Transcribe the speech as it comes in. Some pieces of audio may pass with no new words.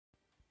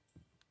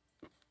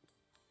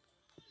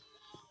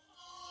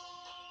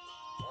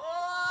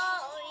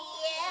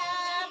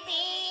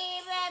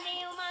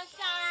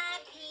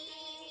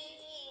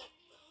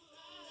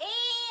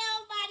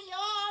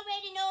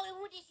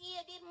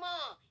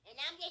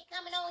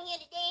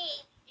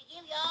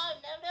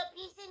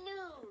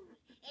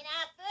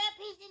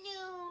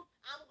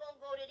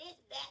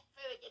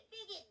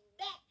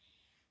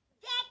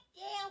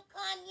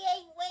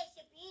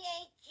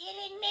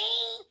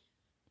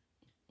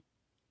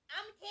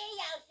tell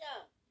y'all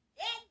something.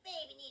 That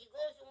baby need to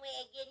go somewhere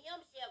and get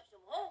himself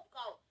some hope,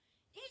 cause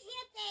this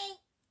here thing,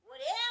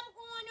 whatever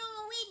going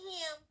on with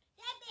him,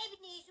 that baby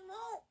needs some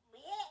hope.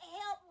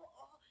 Help.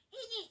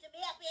 He needs some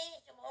help and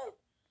some hope.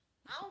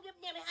 I don't give a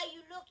damn how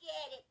you look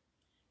at it.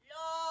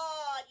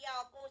 Lord,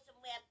 y'all go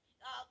somewhere.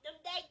 Them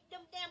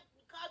damn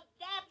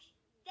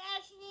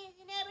Kardashians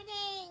and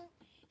everything.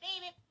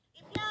 Baby,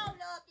 if y'all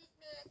love this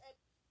man at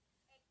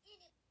any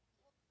point.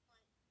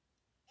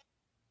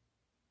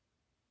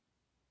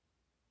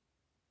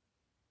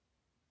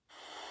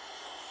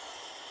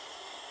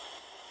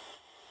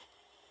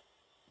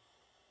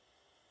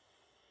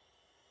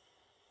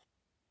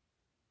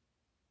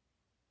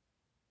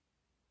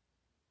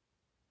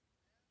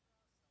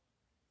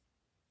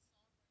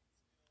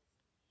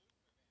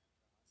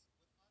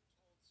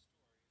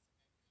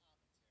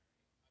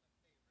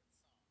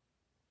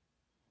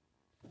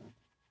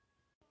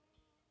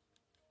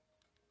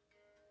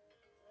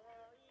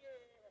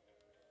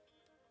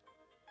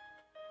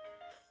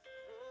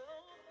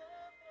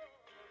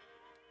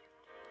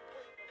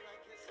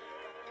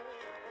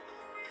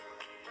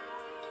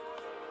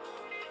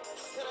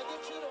 Can I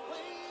get you to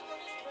wave on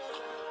his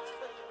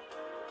presence?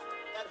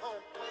 At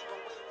home, wave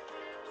away.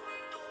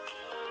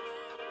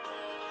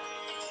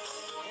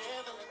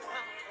 Heavenly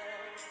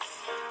conference,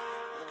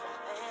 here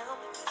I am,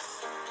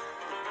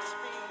 it's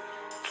me.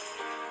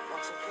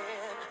 Once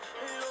again,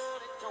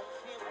 Lord, it don't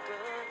feel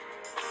good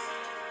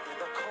in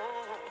the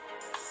cold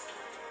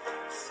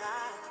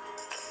inside.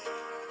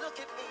 Look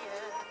at me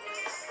and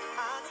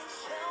I need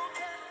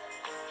shelter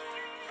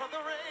from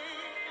the rain,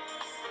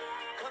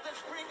 'cause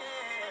it's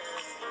bringing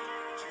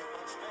too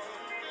much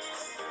pain.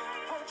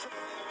 Won't you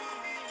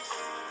please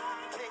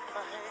take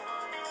my hand?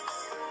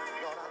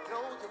 Lord, I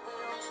know you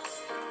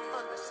will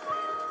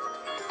understand.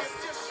 If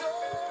you show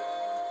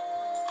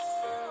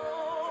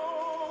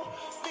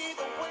me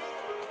the way,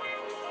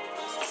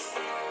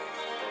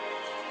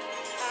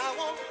 I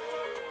won't.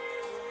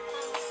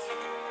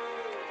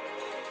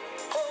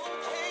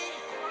 Okay,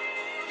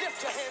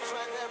 lift your hands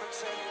right there and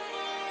say,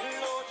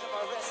 Lord, you're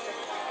my resting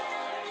place.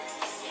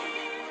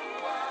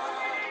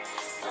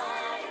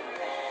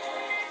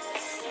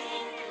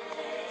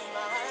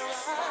 My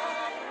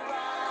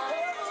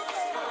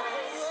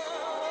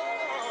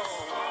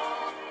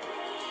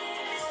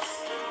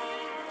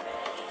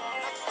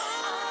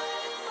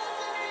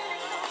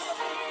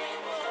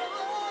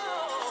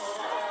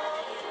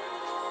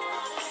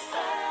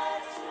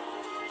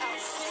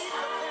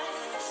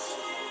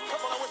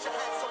Come on, I wish I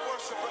had some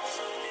worshipers.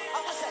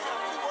 I wish I had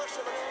a few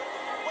worshipers.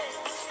 Wait,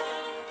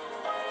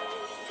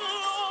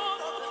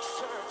 Lord, I've been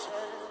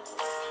searching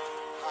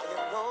high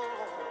and low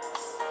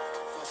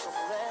for some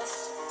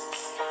rest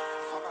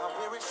for my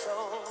weary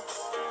soul.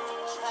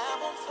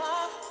 Travel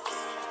far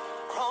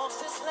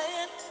across this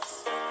land,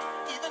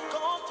 even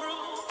gone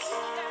through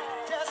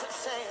desert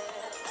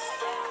sand,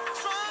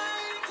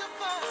 trying to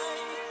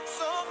find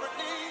some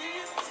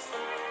relief,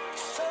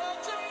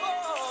 searching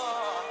for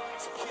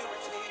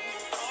security.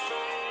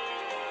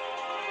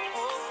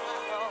 Oh my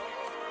God,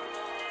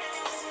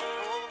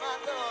 oh my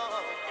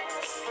God,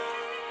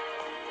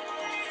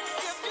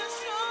 if you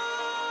show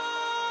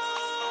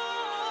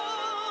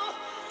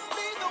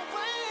me the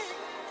way,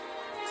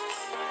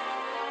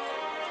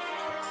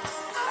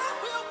 I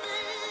will be,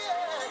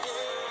 yeah,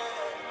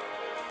 yeah.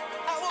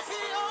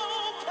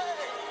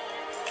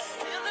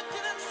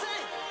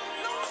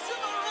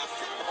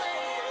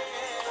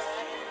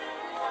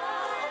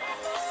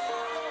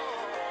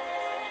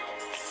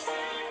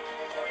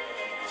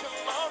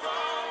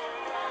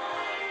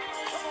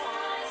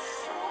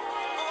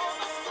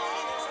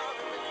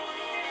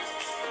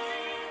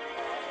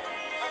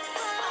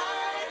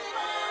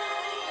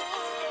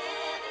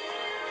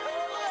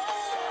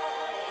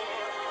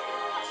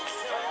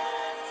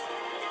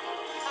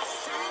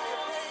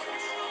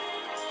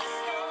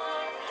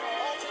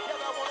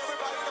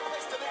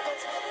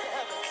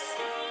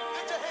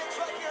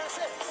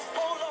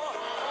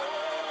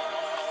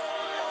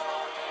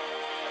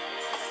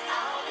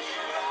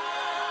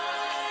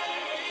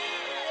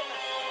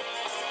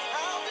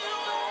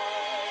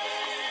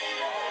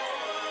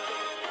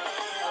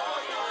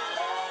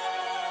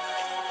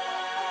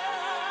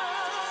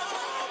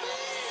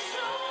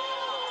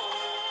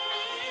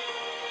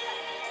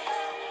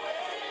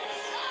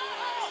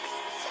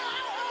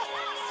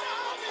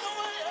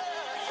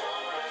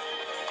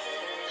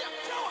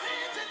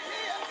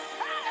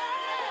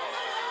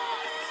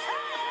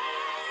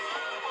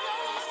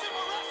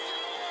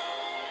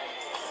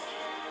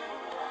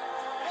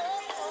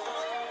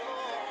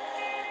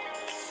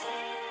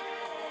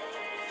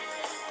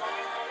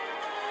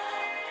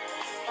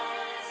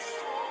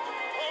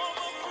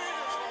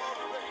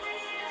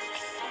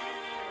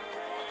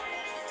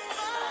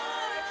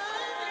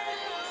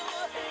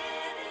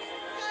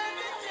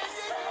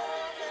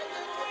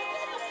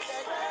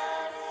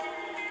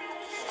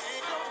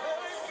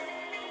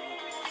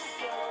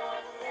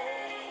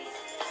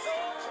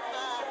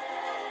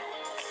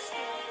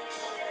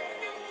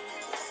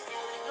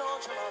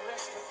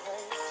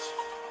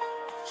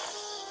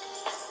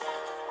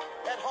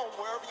 home,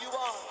 wherever you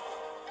are,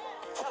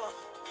 tell him,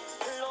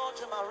 Lord,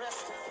 you're my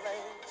resting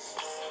place.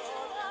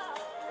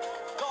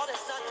 God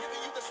has not given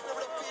you the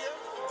spirit of fear,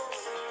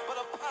 but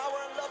of power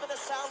and love and a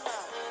sound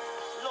mind.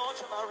 Lord,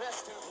 you're my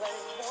resting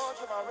place. Lord,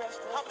 you're my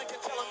resting place. How many can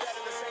tell him that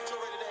in the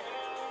sanctuary today?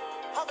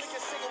 How many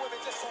can sing it with me?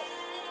 Just say,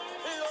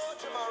 Lord,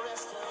 you're my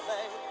resting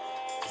place.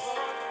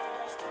 Lord, you're my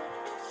resting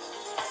place.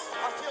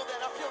 I feel that,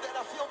 I feel that,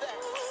 I feel that.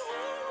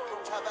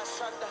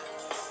 Tabashanda.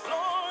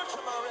 Lord,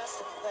 you're my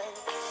resting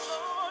place.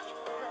 Lord,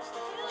 you're my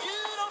resting place. You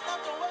don't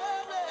have to worry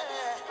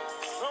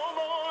no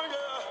more,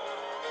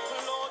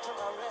 yeah. Lord, you're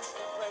my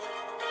resting place.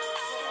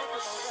 Lord,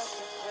 you're my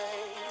resting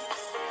place.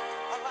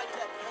 I like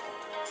that.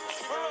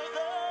 Keep it right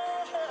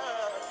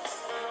there.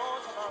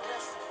 Lord, you're my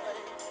resting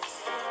place.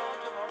 Lord,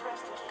 you're my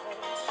resting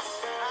place.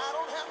 I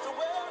don't have to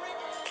worry.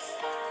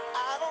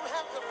 I don't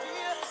have to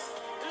fear.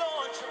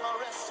 Lord, you're my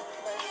resting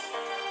place.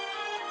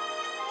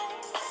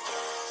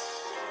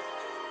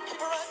 Keep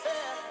it right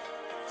there.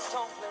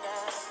 Softly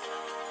now.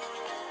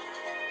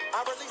 I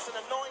release an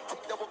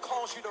anointing that will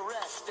cause you to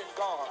rest in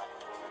God.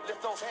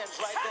 Lift those hands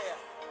right there.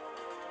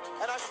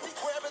 And I speak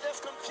wherever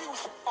there's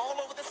confusion all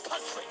over this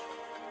country.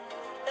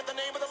 In the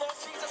name of the Lord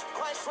Jesus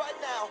Christ right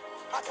now,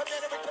 I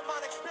command every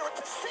demonic spirit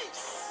to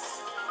cease.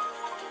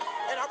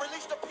 And I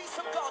release the peace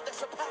of God that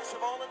surpasses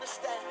all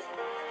understanding.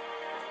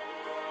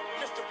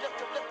 Lift him, lift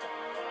him, lift him.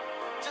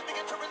 Just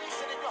begin to release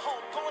it in your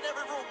home. Go in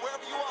every room,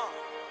 wherever you are.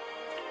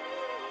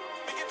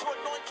 Begin to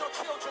anoint your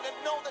children and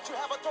know that you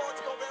have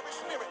authority over every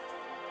spirit.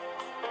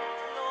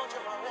 Lord,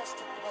 you're my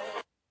resting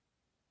place.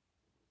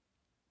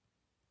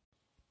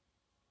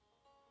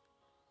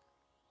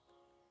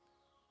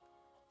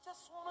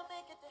 Just want to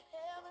make it to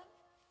heaven.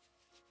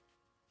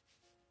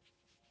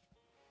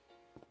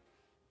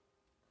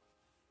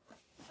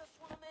 Just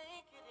want to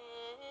make it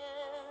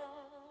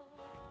in.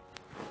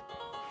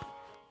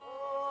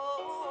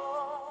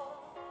 Oh,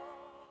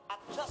 I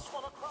just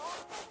want to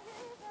cross the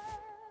river.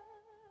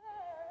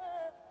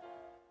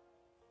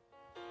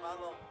 My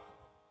Lord,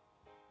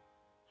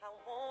 I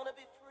want to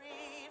be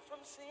free from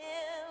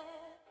sin.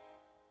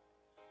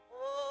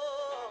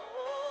 Oh,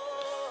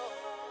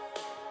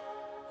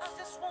 I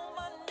just want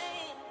my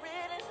name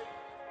written,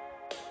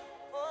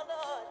 oh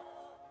Lord,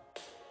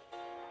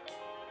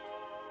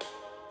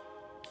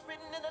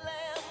 written in the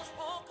Lamb's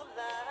book of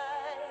life.